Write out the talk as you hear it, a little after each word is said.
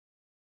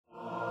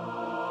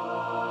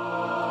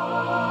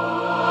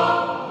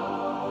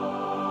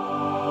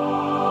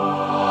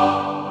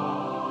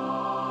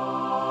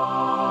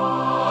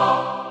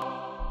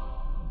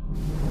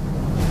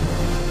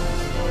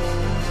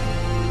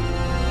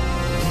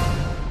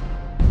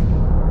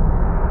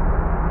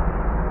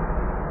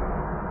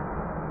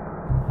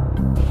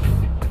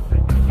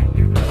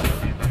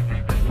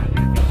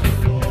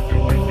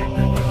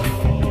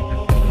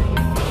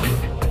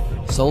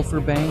sulfur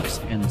banks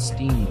and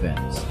steam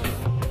vents.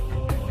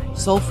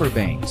 Sulfur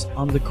Banks,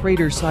 on the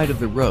crater side of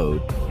the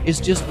road, is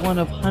just one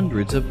of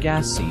hundreds of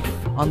gas seep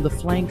on the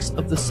flanks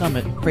of the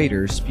summit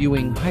crater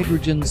spewing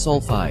hydrogen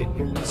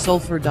sulfide,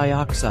 sulfur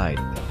dioxide,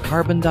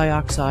 carbon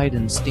dioxide,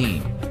 and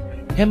steam.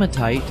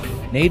 Hematite,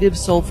 native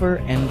sulfur,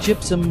 and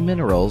gypsum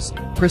minerals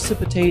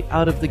precipitate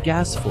out of the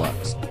gas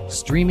flux,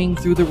 streaming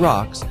through the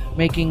rocks,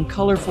 making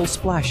colorful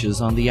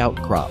splashes on the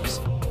outcrops.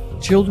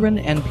 Children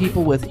and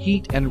people with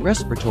heat and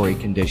respiratory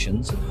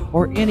conditions,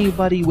 or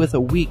anybody with a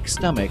weak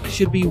stomach,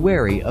 should be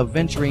wary of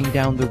venturing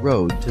down the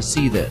road to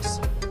see this.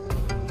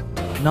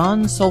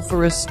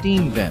 Non-sulfurous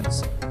steam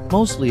vents,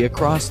 mostly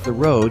across the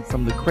road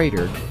from the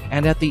crater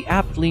and at the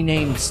aptly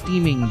named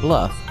Steaming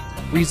Bluff,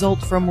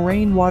 result from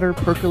rainwater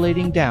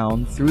percolating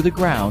down through the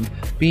ground,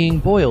 being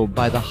boiled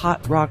by the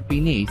hot rock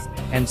beneath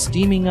and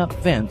steaming up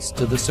vents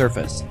to the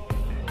surface.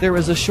 There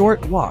is a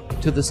short walk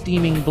to the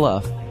Steaming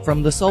Bluff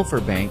from the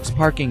Sulfur Banks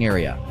parking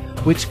area,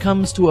 which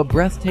comes to a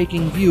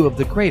breathtaking view of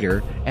the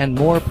crater and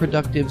more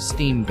productive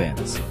steam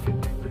vents.